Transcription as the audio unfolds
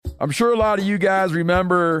I'm sure a lot of you guys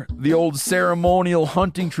remember the old ceremonial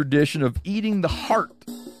hunting tradition of eating the heart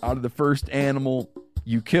out of the first animal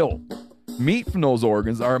you kill. Meat from those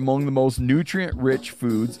organs are among the most nutrient-rich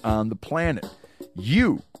foods on the planet.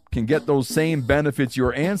 You can get those same benefits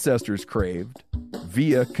your ancestors craved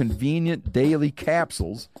via convenient daily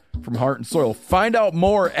capsules from Heart and Soil. Find out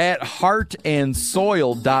more at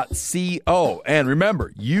heartandsoil.co. And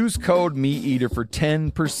remember, use code MeatEater for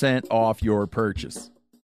 10% off your purchase.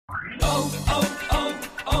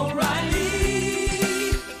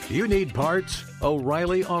 O'Reilly. You need parts?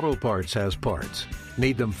 O'Reilly Auto Parts has parts.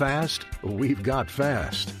 Need them fast? We've got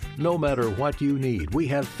fast. No matter what you need, we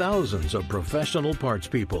have thousands of professional parts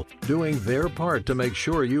people doing their part to make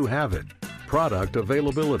sure you have it. Product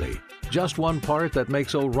availability. Just one part that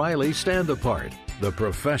makes O'Reilly stand apart. The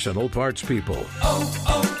professional parts people.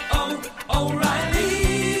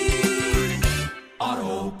 O'Reilly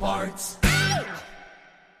Auto Parts.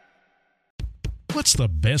 What's the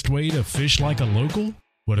best way to fish like a local?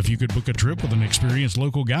 What if you could book a trip with an experienced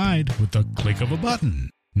local guide with the click of a button?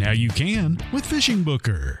 Now you can with Fishing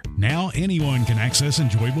Booker. Now anyone can access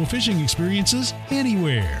enjoyable fishing experiences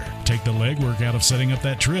anywhere. Take the legwork out of setting up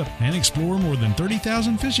that trip and explore more than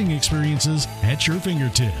 30,000 fishing experiences at your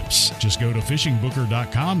fingertips. Just go to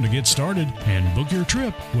fishingbooker.com to get started and book your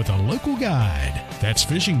trip with a local guide. That's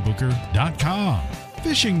fishingbooker.com.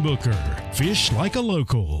 Fishing Booker. Fish like a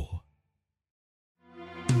local.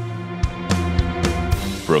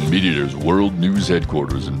 From MeatEater's World News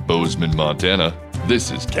Headquarters in Bozeman, Montana,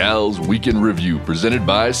 this is Cal's Weekend Review presented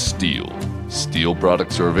by Steel. Steel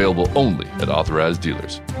products are available only at authorized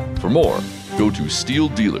dealers. For more, go to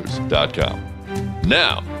steeldealers.com.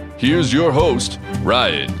 Now, here's your host,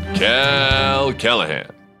 Ryan Cal Callahan.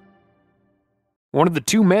 One of the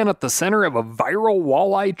two men at the center of a viral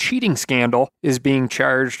walleye cheating scandal is being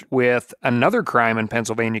charged with another crime in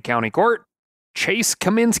Pennsylvania County Court. Chase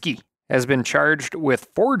Kaminsky has been charged with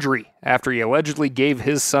forgery after he allegedly gave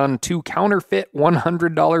his son two counterfeit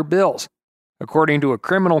 $100 bills. According to a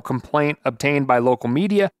criminal complaint obtained by local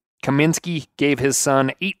media, Kaminsky gave his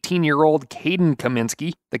son, 18-year-old Caden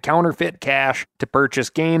Kaminsky, the counterfeit cash to purchase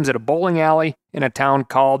games at a bowling alley in a town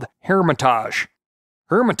called Hermitage.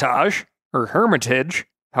 Hermitage, or Hermitage,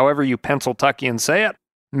 however you Pennsyltuckians say it,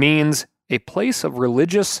 means a place of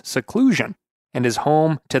religious seclusion and is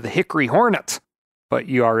home to the Hickory Hornets. But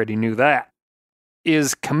you already knew that.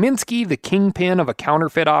 Is Kaminsky the kingpin of a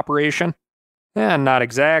counterfeit operation? Not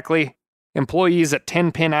exactly. Employees at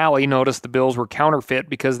 10 Pin Alley noticed the bills were counterfeit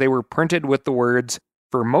because they were printed with the words,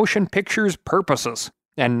 "for motion pictures purposes,"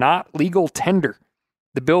 and not legal tender.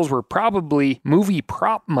 The bills were probably movie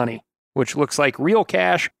prop money, which looks like real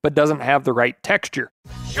cash but doesn't have the right texture.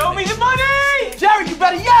 Show me the money! Jerry, you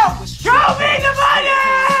better yell! Show me the money!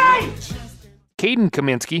 Caden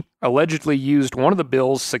Kaminsky allegedly used one of the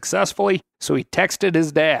bills successfully, so he texted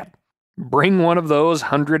his dad, "Bring one of those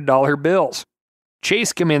 $100 bills."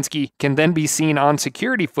 Chase Kaminsky can then be seen on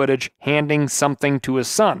security footage handing something to his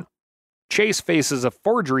son. Chase faces a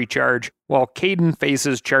forgery charge, while Caden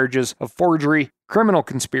faces charges of forgery, criminal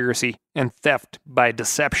conspiracy, and theft by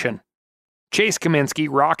deception. Chase Kaminsky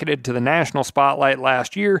rocketed to the national spotlight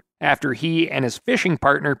last year after he and his fishing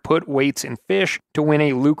partner put weights in fish to win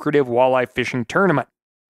a lucrative walleye fishing tournament.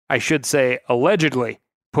 I should say allegedly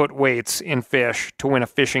put weights in fish to win a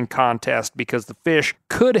fishing contest because the fish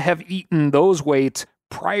could have eaten those weights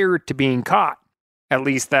prior to being caught. At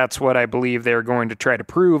least that's what I believe they're going to try to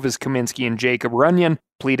prove, as Kaminsky and Jacob Runyon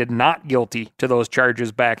pleaded not guilty to those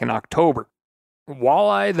charges back in October.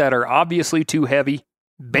 Walleye that are obviously too heavy,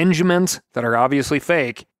 Benjamins that are obviously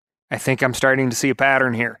fake. I think I'm starting to see a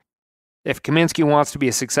pattern here. If Kaminsky wants to be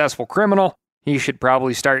a successful criminal, he should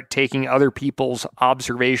probably start taking other people's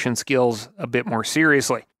observation skills a bit more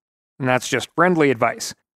seriously. And that's just friendly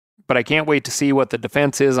advice. But I can't wait to see what the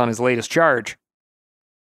defense is on his latest charge.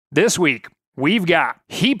 This week, we've got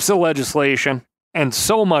heaps of legislation and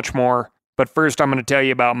so much more. But first, I'm going to tell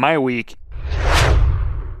you about my week.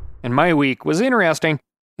 And my week was interesting.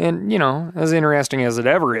 And, as interesting as it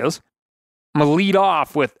ever is. I'm going to lead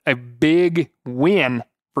off with a big win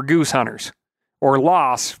for goose hunters. Or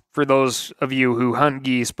loss for those of you who hunt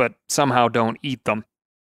geese but somehow don't eat them.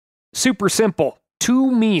 Super simple,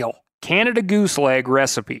 2-meal Canada goose leg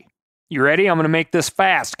recipe. You ready? I'm going to make this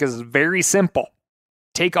fast because it's very simple.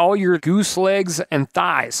 Take all your goose legs and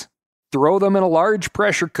thighs. Throw them in a large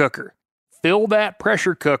pressure cooker. Fill that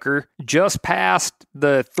pressure cooker just past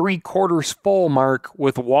the 3/4 full mark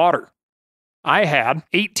with water. I had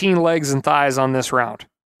 18 legs and thighs on this round.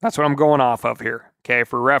 That's what I'm going off of here, okay,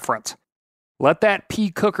 for reference. Let that pea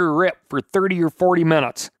cooker rip for 30 or 40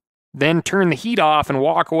 minutes. Then turn the heat off and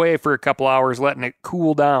walk away for a couple hours, letting it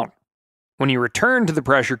cool down. When you return to the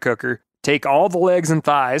pressure cooker, take all the legs and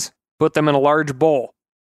thighs, put them in a large bowl.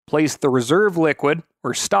 Place the reserve liquid,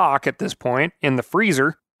 or stock at this point, in the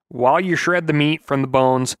freezer while you shred the meat from the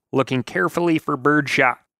bones, looking carefully for bird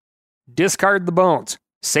shot. Discard the bones.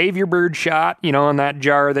 Save your bird shot, in that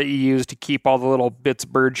jar that you use to keep all the little bits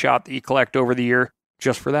of bird shot that you collect over the year,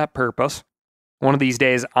 just for that purpose. One of these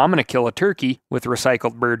days, I'm going to kill a turkey with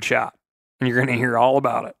recycled bird shot, and you're going to hear all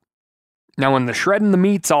about it. Now, when the shredding the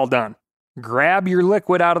meat's all done, grab your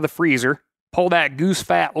liquid out of the freezer, pull that goose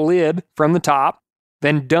fat lid from the top,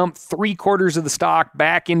 then dump 3/4 of the stock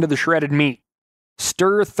back into the shredded meat.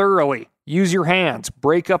 Stir thoroughly. Use your hands.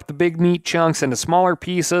 Break up the big meat chunks into smaller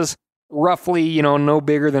pieces, roughly, no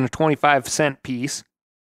bigger than a 25-cent piece.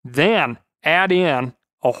 Then add in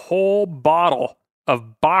a whole bottle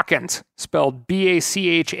of Bacchans, spelled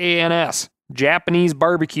Bachans, Japanese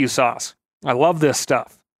barbecue sauce. I love this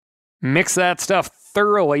stuff. Mix that stuff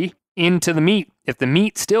thoroughly into the meat. If the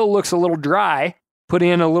meat still looks a little dry, put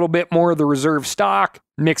in a little bit more of the reserve stock,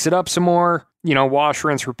 mix it up some more, wash,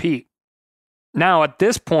 rinse, repeat. Now, at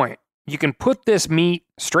this point, you can put this meat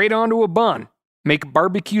straight onto a bun, make a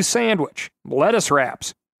barbecue sandwich, lettuce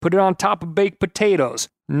wraps, put it on top of baked potatoes,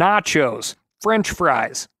 nachos, French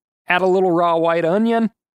fries, add a little raw white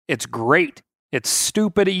onion. It's great. It's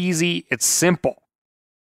stupid easy. It's simple.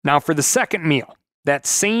 Now, for the second meal, that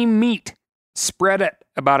same meat, spread it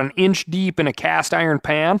about 1 inch deep in a cast iron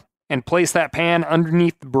pan and place that pan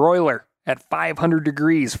underneath the broiler at 500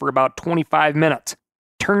 degrees for about 25 minutes,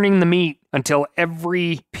 turning the meat until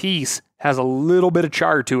every piece has a little bit of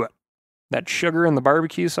char to it. That sugar in the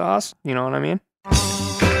barbecue sauce, you know what I mean?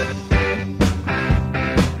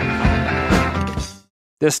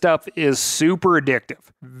 This stuff is super addictive.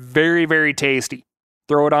 Very, very tasty.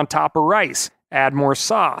 Throw it on top of rice. Add more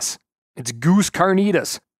sauce. It's goose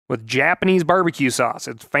carnitas with Japanese barbecue sauce.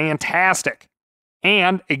 It's fantastic.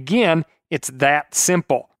 And again, it's that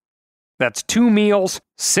simple. That's 2 meals,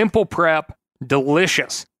 simple prep,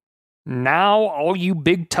 delicious. Now all you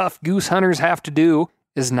big tough goose hunters have to do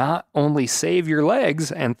is not only save your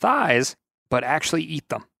legs and thighs, but actually eat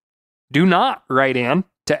them. Do not write in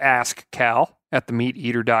to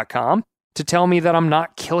askcal@themeateater.com to tell me that I'm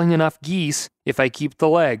not killing enough geese if I keep the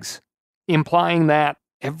legs, implying that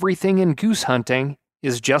everything in goose hunting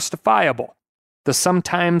is justifiable. The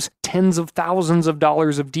sometimes tens of thousands of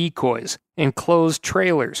dollars of decoys, enclosed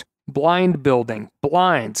trailers, blind building,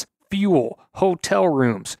 blinds, fuel, hotel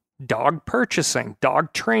rooms, dog purchasing,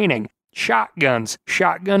 dog training, shotguns,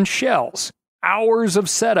 shotgun shells, hours of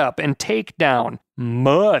setup and takedown,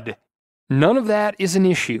 mud. None of that is an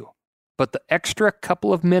issue, but the extra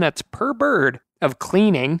couple of minutes per bird of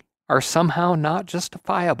cleaning are somehow not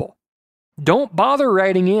justifiable. Don't bother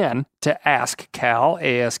writing in to askcal,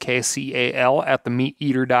 ASKCAL,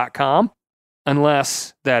 @themeateater.com,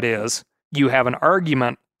 unless, that is, you have an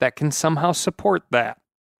argument that can somehow support that,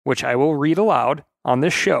 which I will read aloud on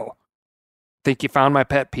this show. Think you found my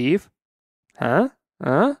pet peeve? Huh?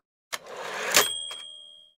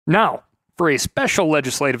 Now, for a special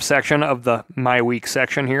legislative section of the My Week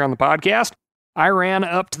section here on the podcast, I ran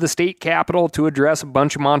up to the state capitol to address a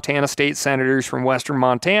bunch of Montana state senators from western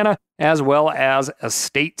Montana, as well as a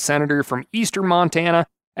state senator from eastern Montana,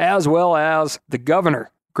 as well as the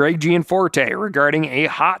governor, Greg Gianforte, regarding a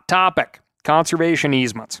hot topic, conservation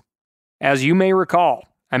easements. As you may recall,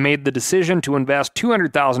 I made the decision to invest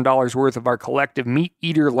 $200,000 worth of our collective Meat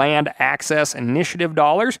Eater Land Access Initiative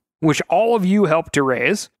dollars, which all of you helped to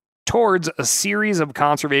raise, towards a series of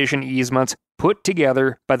conservation easements put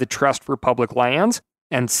together by the Trust for Public Lands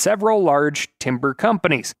and several large timber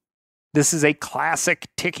companies. This is a classic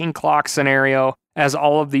ticking clock scenario, as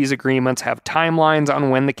all of these agreements have timelines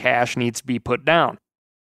on when the cash needs to be put down.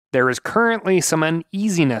 There is currently some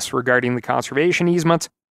uneasiness regarding the conservation easements,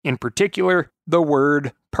 in particular, the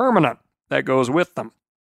word permanent that goes with them.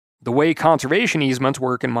 The way conservation easements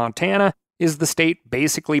work in Montana is the state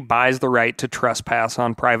basically buys the right to trespass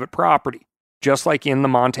on private property, just like in the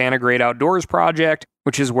Montana Great Outdoors Project,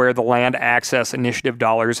 which is where the Land Access Initiative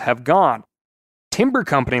dollars have gone. Timber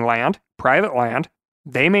company land, private land,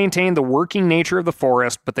 they maintain the working nature of the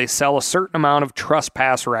forest, but they sell a certain amount of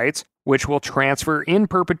trespass rights, which will transfer in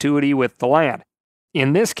perpetuity with the land.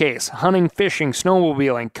 In this case, hunting, fishing,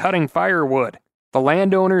 snowmobiling, cutting firewood. The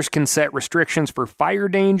landowners can set restrictions for fire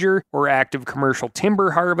danger or active commercial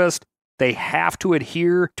timber harvest. They have to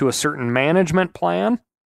adhere to a certain management plan.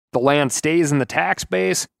 The land stays in the tax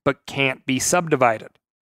base, but can't be subdivided.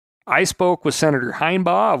 I spoke with Senator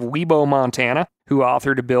Heinbaugh of Webo, Montana, who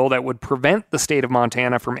authored a bill that would prevent the state of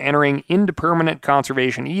Montana from entering into permanent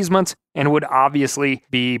conservation easements and would obviously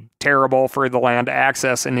be terrible for the Land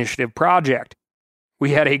Access Initiative project.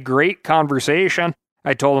 We had a great conversation.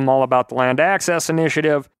 I told him all about the Land Access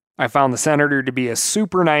Initiative. I found the senator to be a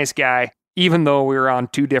super nice guy, even though we were on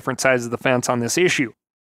two different sides of the fence on this issue.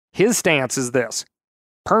 His stance is this: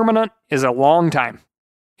 permanent is a long time.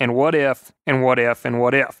 And what if, and what if, and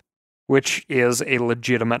what if, which is a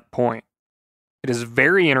legitimate point. It is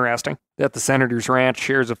very interesting that the senator's ranch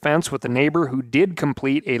shares a fence with a neighbor who did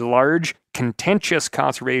complete a large, contentious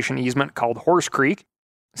conservation easement called Horse Creek.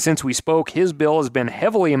 Since we spoke, his bill has been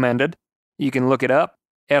heavily amended. You can look it up,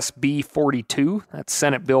 SB 42, that's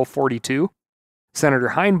Senate Bill 42.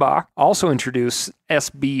 Senator Heinbaugh also introduced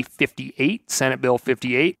SB 58, Senate Bill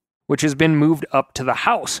 58, which has been moved up to the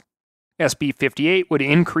House. SB 58 would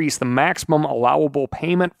increase the maximum allowable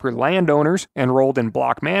payment for landowners enrolled in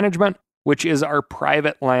block management, which is our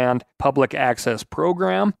private land public access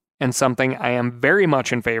program, and something I am very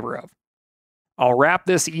much in favor of. I'll wrap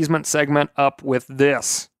this easement segment up with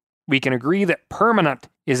this. We can agree that permanent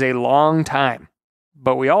is a long time,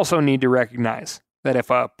 but we also need to recognize that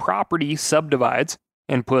if a property subdivides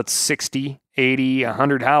and puts 60, 80,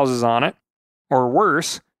 100 houses on it, or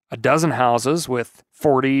worse, a dozen houses with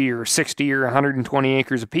 40 or 60 or 120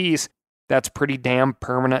 acres apiece, that's pretty damn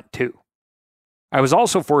permanent too. I was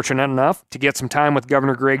also fortunate enough to get some time with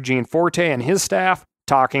Governor Greg Gianforte and his staff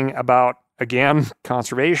talking about, again,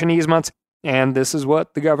 conservation easements, and this is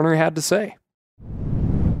what the governor had to say.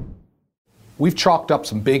 We've chalked up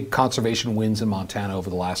some big conservation wins in Montana over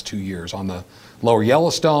the last 2 years on the Lower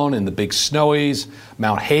Yellowstone and the Big Snowies,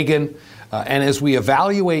 Mount Hagen. And as we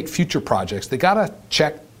evaluate future projects, they got to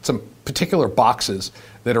check some particular boxes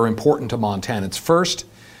that are important to Montanans. First,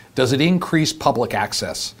 does it increase public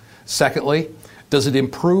access? Secondly, does it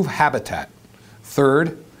improve habitat?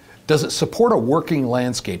 Third, does it support a working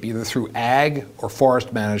landscape, either through ag or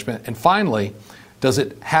forest management? And finally, does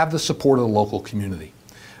it have the support of the local community?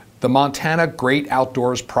 The Montana Great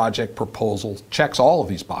Outdoors Project proposal checks all of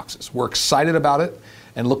these boxes. We're excited about it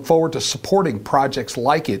and look forward to supporting projects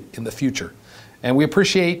like it in the future. And we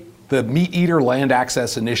appreciate the Meat Eater Land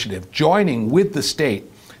Access Initiative joining with the state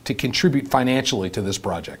to contribute financially to this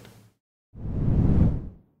project.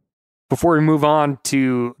 Before we move on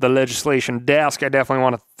to the legislation desk, I definitely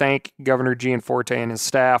want to thank Governor Gianforte and his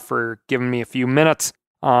staff for giving me a few minutes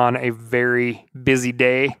on a very busy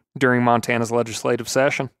day during Montana's legislative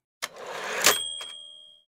session.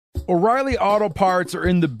 O'Reilly Auto Parts are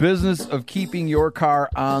in the business of keeping your car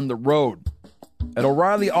on the road. At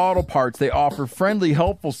O'Reilly Auto Parts, they offer friendly,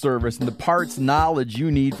 helpful service and the parts knowledge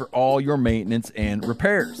you need for all your maintenance and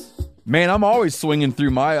repairs. Man, I'm always swinging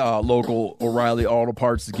through my local O'Reilly Auto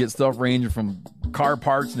Parts to get stuff ranging from car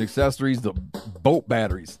parts and accessories to boat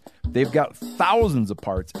batteries. They've got thousands of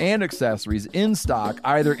parts and accessories in stock,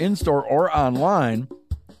 either in-store or online,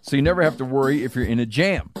 so you never have to worry if you're in a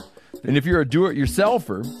jam. And if you're a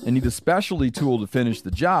do-it-yourselfer and need a specialty tool to finish the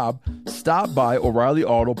job, stop by O'Reilly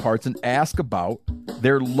Auto Parts and ask about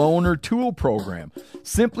their loaner tool program.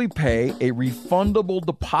 Simply pay a refundable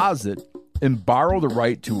deposit and borrow the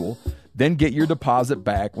right tool, then get your deposit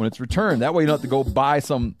back when it's returned. That way you don't have to go buy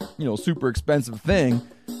some, super expensive thing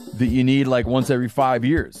that you need like once every 5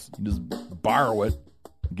 years. You just borrow it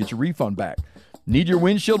and get your refund back. Need your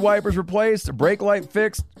windshield wipers replaced, a brake light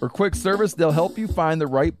fixed, or quick service? They'll help you find the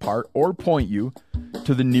right part or point you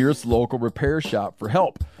to the nearest local repair shop for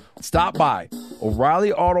help. Stop by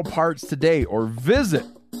O'Reilly Auto Parts today or visit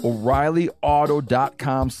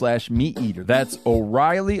O'ReillyAuto.com/meateater. That's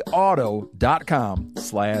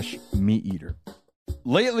O'ReillyAuto.com/meateater.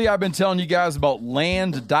 Lately, I've been telling you guys about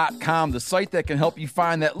Land.com, the site that can help you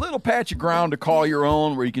find that little patch of ground to call your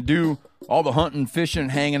own where you can do all the hunting, fishing,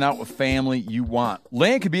 and hanging out with family you want.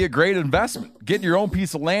 Land can be a great investment. Getting your own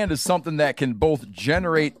piece of land is something that can both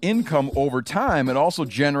generate income over time and also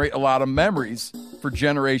generate a lot of memories for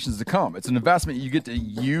generations to come. It's an investment you get to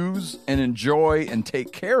use and enjoy and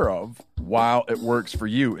take care of while it works for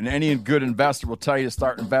you. And any good investor will tell you to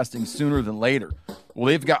start investing sooner than later. Well,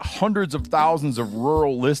 they've got hundreds of thousands of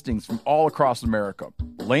rural listings from all across America.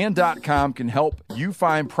 Land.com can help you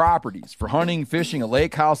find properties for hunting, fishing, a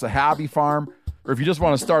lake house, a hobby farm, or if you just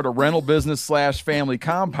want to start a rental business / family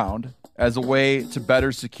compound as a way to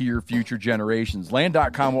better secure future generations.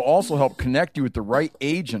 Land.com will also help connect you with the right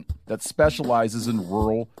agent that specializes in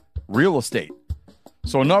rural real estate.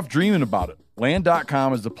 So enough dreaming about it.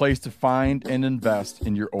 Land.com is the place to find and invest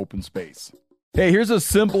in your open space. Hey, here's a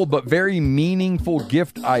simple but very meaningful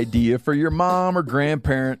gift idea for your mom or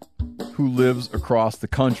grandparent who lives across the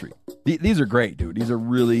country. These are great, dude. These are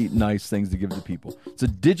really nice things to give to people. It's a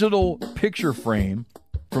digital picture frame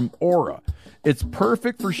from Aura. It's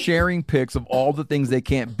perfect for sharing pics of all the things they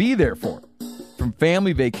can't be there for, from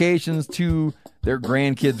family vacations to their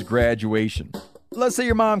grandkids' graduation. Let's say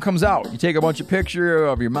your mom comes out. You take a bunch of pictures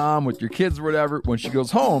of your mom with your kids or whatever. When she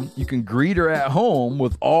goes home, you can greet her at home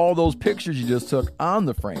with all those pictures you just took on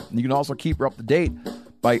the frame. And you can also keep her up to date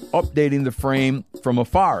by updating the frame from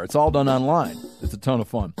afar. It's all done online. It's a ton of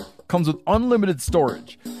fun. Comes with unlimited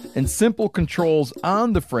storage and simple controls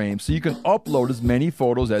on the frame so you can upload as many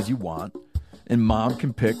photos as you want, and mom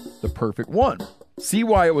can pick the perfect one. See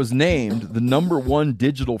why it was named the #1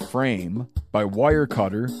 digital frame by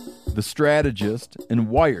Wirecutter, The Strategist, and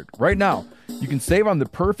Wired. Right now, you can save on the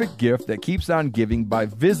perfect gift that keeps on giving by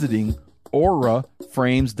visiting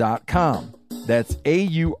auraframes.com. That's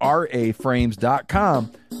AURA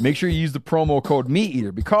frames.com. Make sure you use the promo code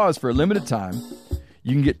MeatEater because for a limited time,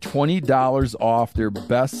 you can get $20 off their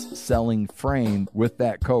best-selling frame with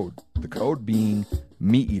that code. The code being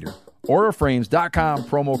MeatEater. auraframes.com,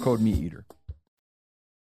 promo code MeatEater.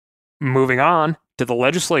 Moving on to the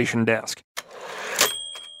legislation desk.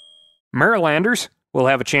 Marylanders will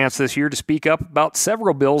have a chance this year to speak up about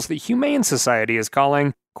several bills the Humane Society is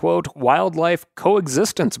calling, quote, wildlife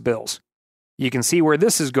coexistence bills. You can see where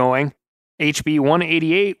this is going. HB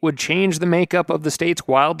 188 would change the makeup of the state's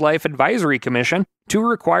Wildlife Advisory Commission to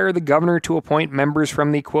require the governor to appoint members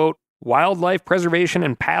from the, quote, wildlife preservation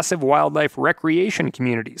and passive wildlife recreation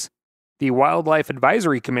communities. The Wildlife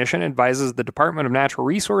Advisory Commission advises the Department of Natural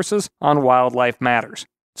Resources on wildlife matters,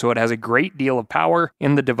 so it has a great deal of power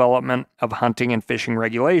in the development of hunting and fishing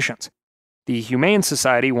regulations. The Humane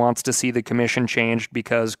Society wants to see the commission changed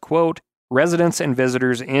because, quote, residents and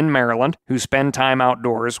visitors in Maryland who spend time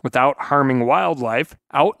outdoors without harming wildlife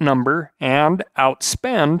outnumber and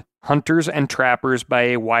outspend hunters and trappers by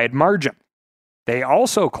a wide margin. They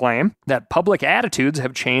also claim that public attitudes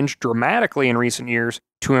have changed dramatically in recent years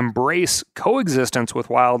to embrace coexistence with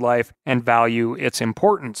wildlife and value its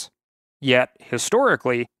importance. Yet,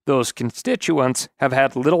 historically, those constituents have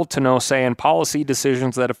had little to no say in policy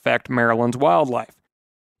decisions that affect Maryland's wildlife.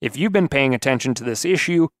 If you've been paying attention to this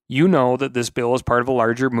issue, you know that this bill is part of a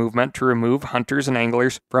larger movement to remove hunters and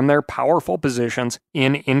anglers from their powerful positions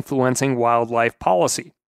in influencing wildlife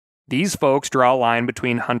policy. These folks draw a line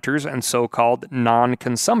between hunters and so-called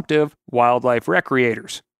non-consumptive wildlife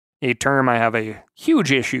recreators, a term I have a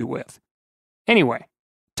huge issue with. Anyway,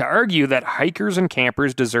 to argue that hikers and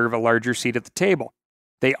campers deserve a larger seat at the table,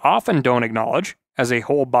 they often don't acknowledge, as a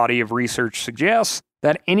whole body of research suggests,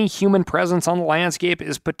 that any human presence on the landscape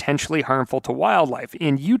is potentially harmful to wildlife.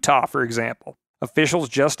 In Utah, for example, officials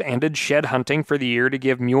just ended shed hunting for the year to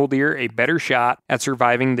give mule deer a better shot at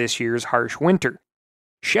surviving this year's harsh winter.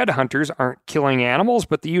 Shed hunters aren't killing animals,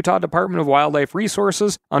 but the Utah Department of Wildlife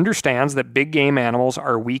Resources understands that big game animals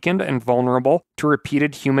are weakened and vulnerable to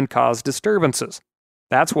repeated human-caused disturbances.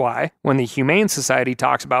 That's why, when the Humane Society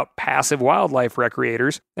talks about passive wildlife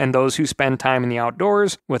recreators and those who spend time in the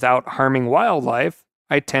outdoors without harming wildlife,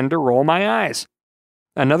 I tend to roll my eyes.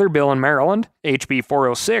 Another bill in Maryland, HB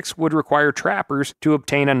 406, would require trappers to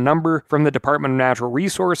obtain a number from the Department of Natural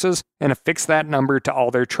Resources and affix that number to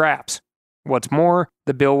all their traps. What's more,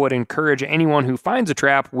 the bill would encourage anyone who finds a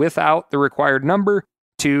trap without the required number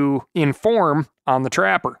to inform on the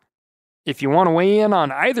trapper. If you want to weigh in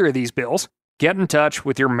on either of these bills, get in touch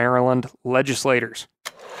with your Maryland legislators.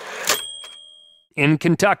 In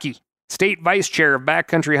Kentucky, State Vice Chair of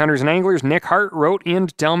Backcountry Hunters and Anglers Nick Hart wrote in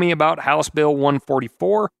to tell me about House Bill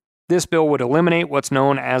 144. This bill would eliminate what's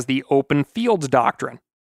known as the Open Fields Doctrine.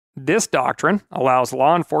 This doctrine allows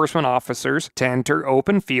law enforcement officers to enter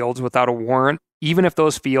open fields without a warrant, even if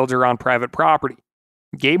those fields are on private property.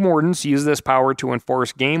 Game wardens use this power to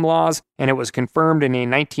enforce game laws, and it was confirmed in a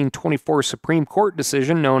 1924 Supreme Court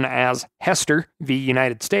decision known as Hester v.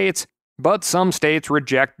 United States, but some states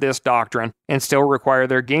reject this doctrine and still require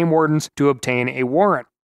their game wardens to obtain a warrant.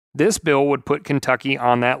 This bill would put Kentucky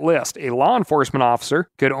on that list. A law enforcement officer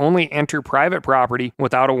could only enter private property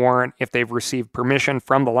without a warrant if they've received permission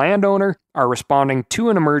from the landowner, are responding to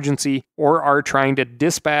an emergency, or are trying to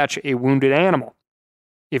dispatch a wounded animal.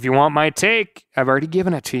 If you want my take, I've already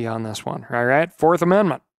given it to you on this one, all right? Fourth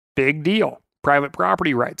Amendment, big deal. Private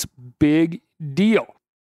property rights, big deal.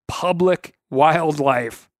 Public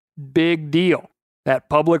wildlife, big deal. That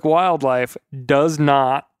public wildlife does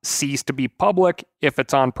not cease to be public if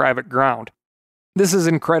it's on private ground. This is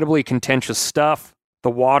incredibly contentious stuff. The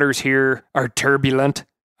waters here are turbulent,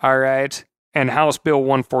 all right? And House Bill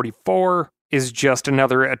 144 is just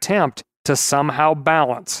another attempt to somehow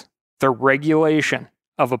balance the regulation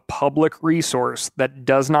of a public resource that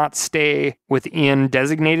does not stay within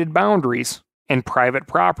designated boundaries and private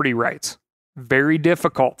property rights. Very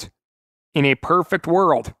difficult. In a perfect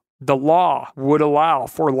world, the law would allow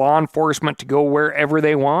for law enforcement to go wherever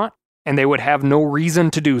they want, and they would have no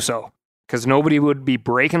reason to do so, because nobody would be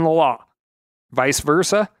breaking the law. Vice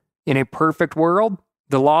versa, in a perfect world,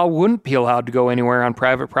 the law wouldn't be allowed to go anywhere on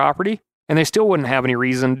private property, and they still wouldn't have any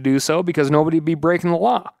reason to do so because nobody would be breaking the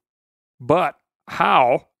law. But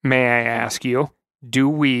how, may I ask you, do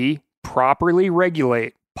we properly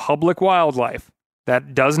regulate public wildlife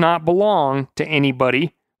that does not belong to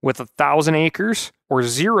anybody with 1,000 acres or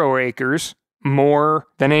 0 acres more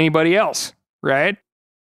than anybody else, right?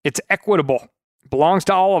 It's equitable. It belongs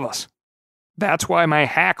to all of us. That's why my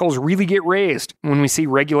hackles really get raised when we see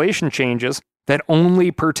regulation changes that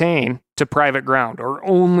only pertain to private ground or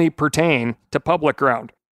only pertain to public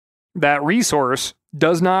ground. That resource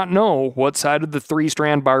does not know what side of the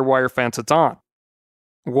 3-strand barbed wire fence it's on.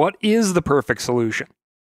 What is the perfect solution?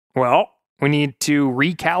 Well, we need to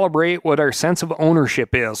recalibrate what our sense of ownership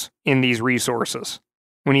is in these resources.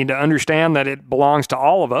 We need to understand that it belongs to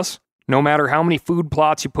all of us, no matter how many food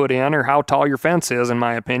plots you put in or how tall your fence is, in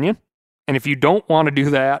my opinion. And if you don't want to do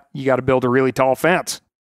that, you got to build a really tall fence.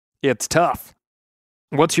 It's tough.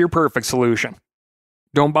 What's your perfect solution?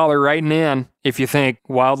 Don't bother writing in if you think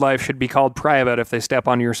wildlife should be called private if they step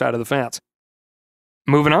on your side of the fence.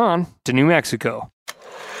 Moving on to New Mexico.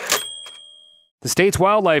 The state's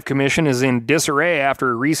Wildlife Commission is in disarray after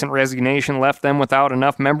a recent resignation left them without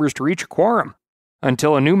enough members to reach a quorum.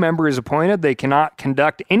 Until a new member is appointed, they cannot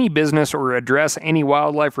conduct any business or address any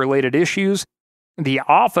wildlife-related issues. The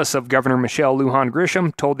office of Governor Michelle Lujan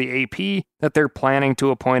Grisham told the AP that they're planning to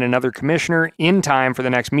appoint another commissioner in time for the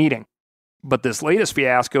next meeting. But this latest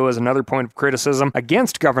fiasco is another point of criticism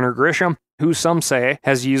against Governor Grisham, who some say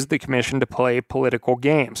has used the commission to play political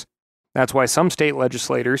games. That's why some state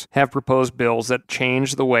legislators have proposed bills that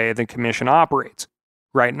change the way the commission operates.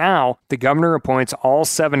 Right now, the governor appoints all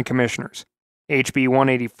 7 commissioners. HB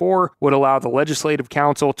 184 would allow the Legislative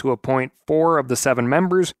Council to appoint 4 of the 7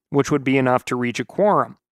 members, which would be enough to reach a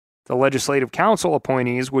quorum. The Legislative Council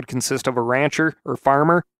appointees would consist of a rancher or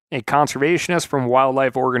farmer, a conservationist from a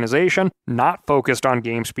wildlife organization not focused on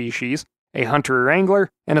game species, a hunter or angler,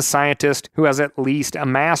 and a scientist who has at least a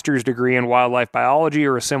master's degree in wildlife biology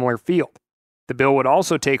or a similar field. The bill would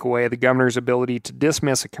also take away the governor's ability to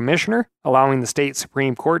dismiss a commissioner, allowing the state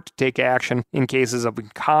Supreme Court to take action in cases of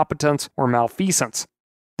incompetence or malfeasance.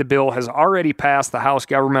 The bill has already passed the House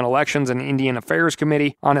Government Elections and Indian Affairs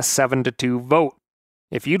Committee on a 7-2 vote.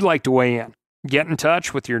 If you'd like to weigh in, get in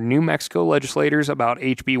touch with your New Mexico legislators about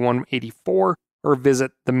HB 184 or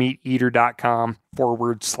visit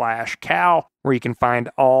themeateater.com/Cal, where you can find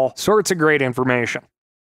all sorts of great information.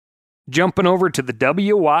 Jumping over to the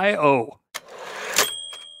WYO.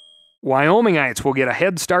 Wyomingites will get a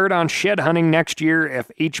head start on shed hunting next year if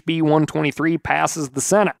HB 123 passes the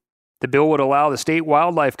Senate. The bill would allow the State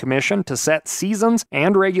Wildlife Commission to set seasons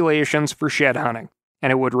and regulations for shed hunting,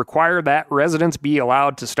 and it would require that residents be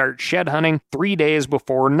allowed to start shed hunting 3 days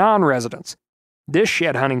before non-residents. This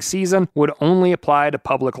shed hunting season would only apply to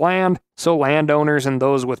public land, so landowners and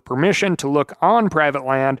those with permission to look on private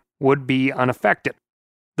land would be unaffected.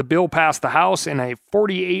 The bill passed the House in a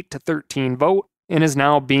 48-13 vote and is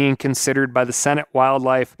now being considered by the Senate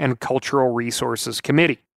Wildlife and Cultural Resources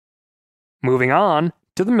Committee. Moving on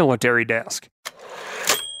to the military desk.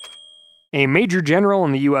 A major general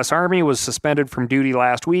in the U.S. Army was suspended from duty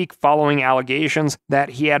last week following allegations that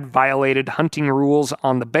he had violated hunting rules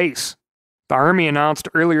on the base. The Army announced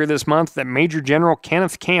earlier this month that Major General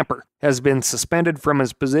Kenneth Camper has been suspended from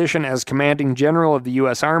his position as Commanding General of the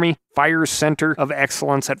U.S. Army Fire Center of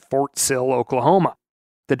Excellence at Fort Sill, Oklahoma.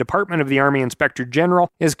 The Department of the Army Inspector General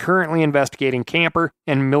is currently investigating Camper,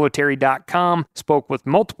 and Military.com spoke with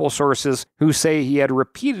multiple sources who say he had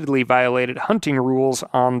repeatedly violated hunting rules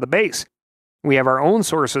on the base. We have our own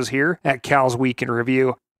sources here at Cal's Week in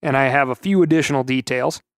Review, and I have a few additional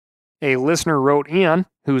details. A listener wrote in,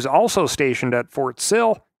 who's also stationed at Fort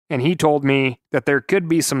Sill, and he told me that there could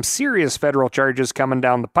be some serious federal charges coming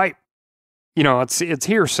down the pipe. You know, it's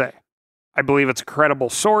hearsay. I believe it's a credible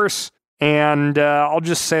source, and I'll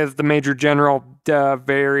just say that the Major General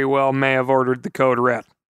very well may have ordered the code red,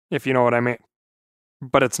 if you know what I mean.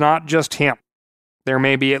 But it's not just him. There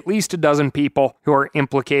may be at least a dozen people who are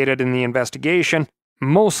implicated in the investigation,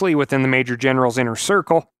 mostly within the Major General's inner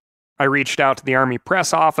circle. I reached out to the Army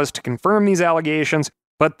press office to confirm these allegations,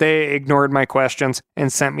 but they ignored my questions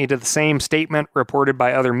and sent me to the same statement reported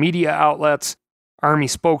by other media outlets. Army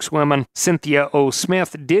spokeswoman Cynthia O.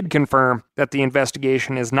 Smith did confirm that the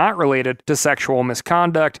investigation is not related to sexual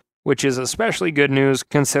misconduct, which is especially good news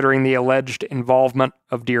considering the alleged involvement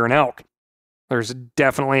of deer and elk. There's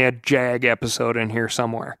definitely a JAG episode in here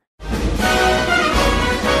somewhere.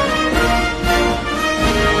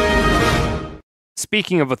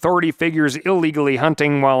 Speaking of authority figures illegally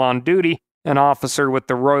hunting while on duty, an officer with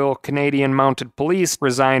the Royal Canadian Mounted Police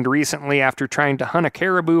resigned recently after trying to hunt a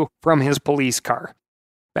caribou from his police car.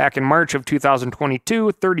 Back in March of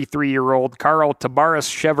 2022, 33-year-old Carl Tabaris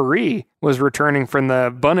Chevrier was returning from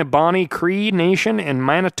the Buniboni Cree Nation in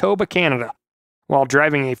Manitoba, Canada. While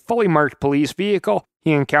driving a fully marked police vehicle,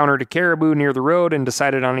 he encountered a caribou near the road and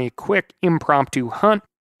decided on a quick, impromptu hunt.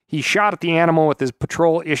 He shot at the animal with his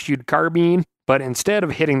patrol-issued carbine, but instead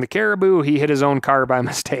of hitting the caribou, he hit his own car by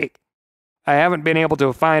mistake. I haven't been able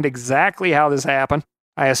to find exactly how this happened.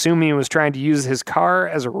 I assume he was trying to use his car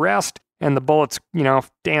as a rest, and the bullets,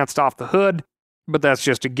 danced off the hood, but that's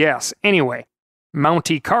just a guess. Anyway,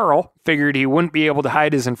 Mountie Carl figured he wouldn't be able to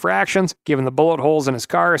hide his infractions, given the bullet holes in his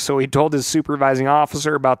car, so he told his supervising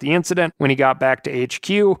officer about the incident when he got back to HQ.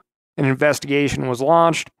 An investigation was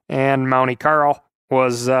launched, and Mountie Carl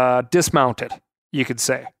was dismounted, you could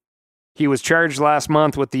say. He was charged last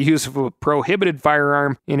month with the use of a prohibited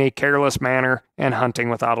firearm in a careless manner and hunting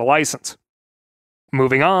without a license.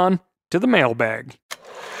 Moving on to the mailbag.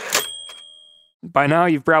 By now,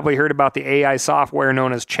 you've probably heard about the AI software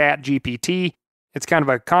known as ChatGPT. It's kind of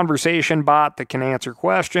a conversation bot that can answer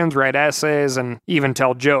questions, write essays, and even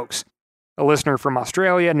tell jokes. A listener from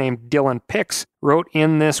Australia named Dylan Pix wrote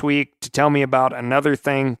in this week to tell me about another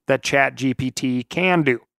thing that ChatGPT can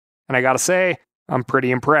do. And I gotta say, I'm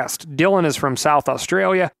pretty impressed. Dylan is from South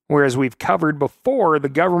Australia, where, as we've covered before, the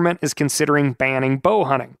government is considering banning bow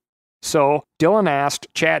hunting. So, Dylan asked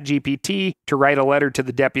ChatGPT to write a letter to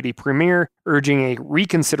the Deputy Premier urging a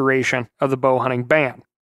reconsideration of the bow hunting ban.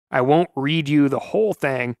 I won't read you the whole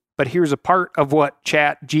thing, but here's a part of what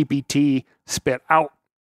ChatGPT spit out.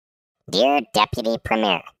 Dear Deputy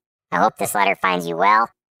Premier, I hope this letter finds you well.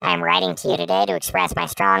 I am writing to you today to express my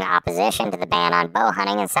strong opposition to the ban on bow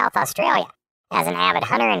hunting in South Australia. As an avid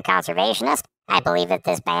hunter and conservationist, I believe that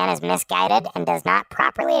this ban is misguided and does not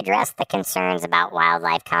properly address the concerns about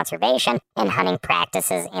wildlife conservation and hunting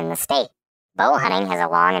practices in the state. Bow hunting has a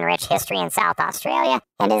long and rich history in South Australia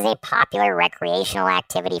and is a popular recreational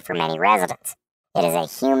activity for many residents. It is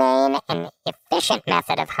a humane and efficient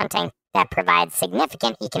method of hunting that provides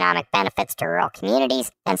significant economic benefits to rural communities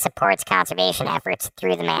and supports conservation efforts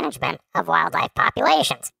through the management of wildlife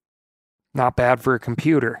populations. Not bad for a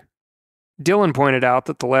computer. Dylan pointed out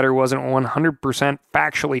that the letter wasn't 100%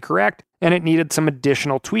 factually correct, and it needed some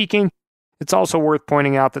additional tweaking. It's also worth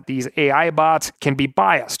pointing out that these AI bots can be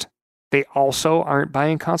biased. They also aren't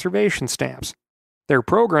buying conservation stamps. Their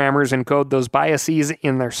programmers encode those biases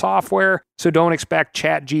in their software, so don't expect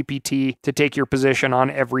ChatGPT to take your position on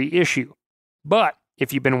every issue. But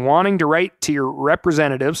if you've been wanting to write to your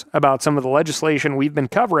representatives about some of the legislation we've been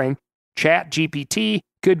covering, ChatGPT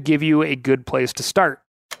could give you a good place to start.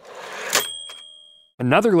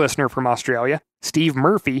 Another listener from Australia, Steve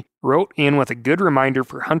Murphy, wrote in with a good reminder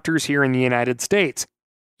for hunters here in the United States.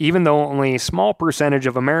 Even though only a small percentage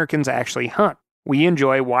of Americans actually hunt, we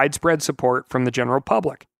enjoy widespread support from the general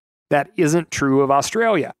public. That isn't true of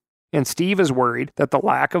Australia, and Steve is worried that the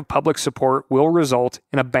lack of public support will result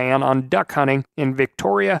in a ban on duck hunting in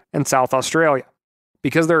Victoria and South Australia.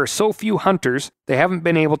 Because there are so few hunters, they haven't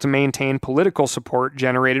been able to maintain political support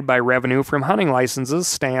generated by revenue from hunting licenses,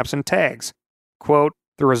 stamps, and tags. Quote,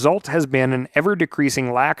 the result has been an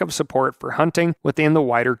ever-decreasing lack of support for hunting within the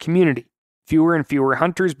wider community. Fewer and fewer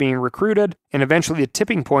hunters being recruited, and eventually a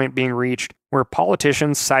tipping point being reached where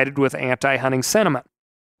politicians sided with anti-hunting sentiment,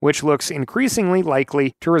 which looks increasingly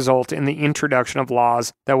likely to result in the introduction of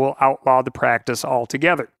laws that will outlaw the practice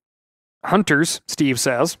altogether. Hunters, Steve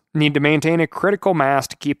says, need to maintain a critical mass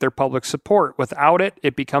to keep their public support. Without it,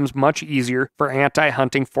 it becomes much easier for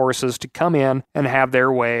anti-hunting forces to come in and have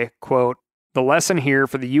their way. Quote, the lesson here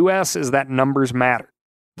for the U.S. is that numbers matter.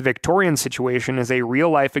 The Victorian situation is a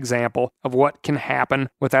real-life example of what can happen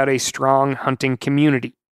without a strong hunting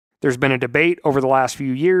community. There's been a debate over the last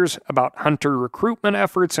few years about hunter recruitment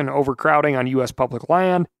efforts and overcrowding on U.S. public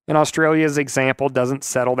land, and Australia's example doesn't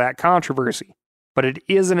settle that controversy. But it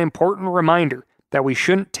is an important reminder that we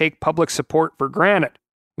shouldn't take public support for granted.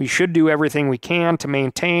 We should do everything we can to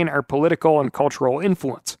maintain our political and cultural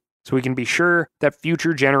influence, so we can be sure that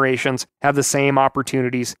future generations have the same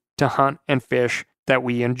opportunities to hunt and fish that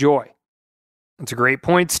we enjoy. That's a great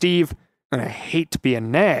point, Steve, and I hate to be a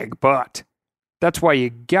nag, but that's why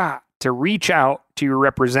you got to reach out to your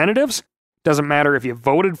representatives Doesn't matter if you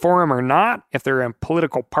voted for them or not, if they're a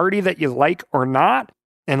political party that you like or not,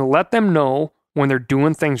 and let them know when they're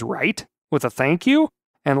doing things right with a thank you,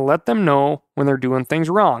 and let them know when they're doing things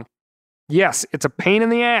wrong. Yes, it's a pain in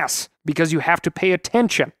the ass because you have to pay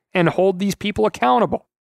attention and hold these people accountable,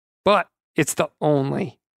 but it's the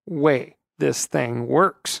only way this thing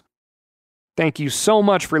works. Thank you so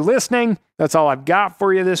much for listening. That's all I've got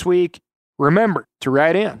for you this week. Remember to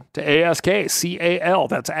write in to ASKCAL,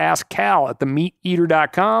 that's AskCal at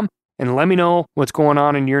themeateater.com, and let me know what's going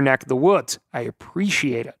on in your neck of the woods. I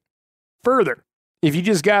appreciate it. Further, if you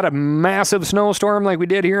just got a massive snowstorm like we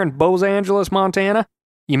did here in Los Angeles, Montana,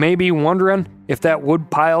 you may be wondering if that wood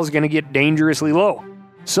pile is going to get dangerously low.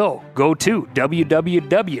 So go to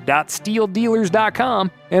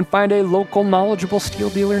www.steeldealers.com and find a local knowledgeable steel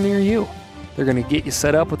dealer near you. They're going to get you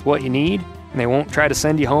set up with what you need, and they won't try to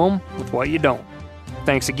send you home with what you don't.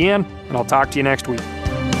 Thanks again, and I'll talk to you next week.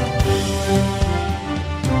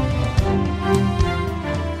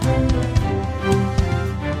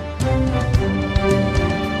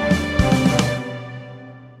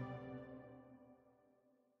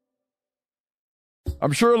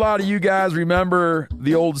 I'm sure a lot of you guys remember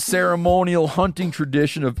the old ceremonial hunting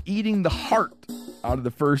tradition of eating the heart out of the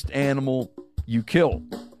first animal you kill.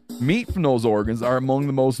 Meat from those organs are among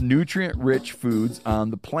the most nutrient-rich foods on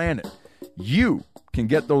the planet. You can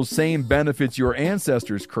get those same benefits your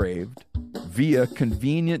ancestors craved via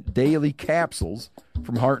convenient daily capsules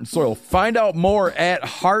from Heart and Soil. Find out more at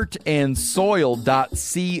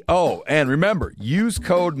heartandsoil.co. And remember, use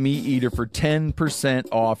code MeatEater for 10%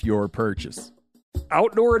 off your purchase.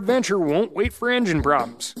 Outdoor adventure won't wait for engine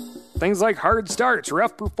problems. Things like hard starts,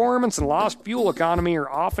 rough performance, and lost fuel economy are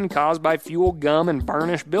often caused by fuel gum and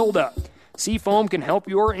varnish buildup. Seafoam can help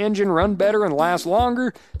your engine run better and last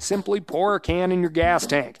longer. Simply pour a can in your gas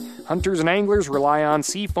tank. Hunters and anglers rely on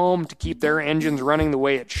Seafoam to keep their engines running the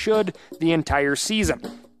way it should the entire season.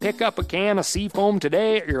 Pick up a can of Seafoam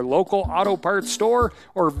today at your local auto parts store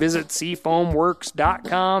or visit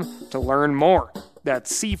SeafoamWorks.com to learn more.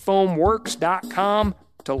 That's SeafoamWorks.com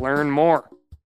to learn more.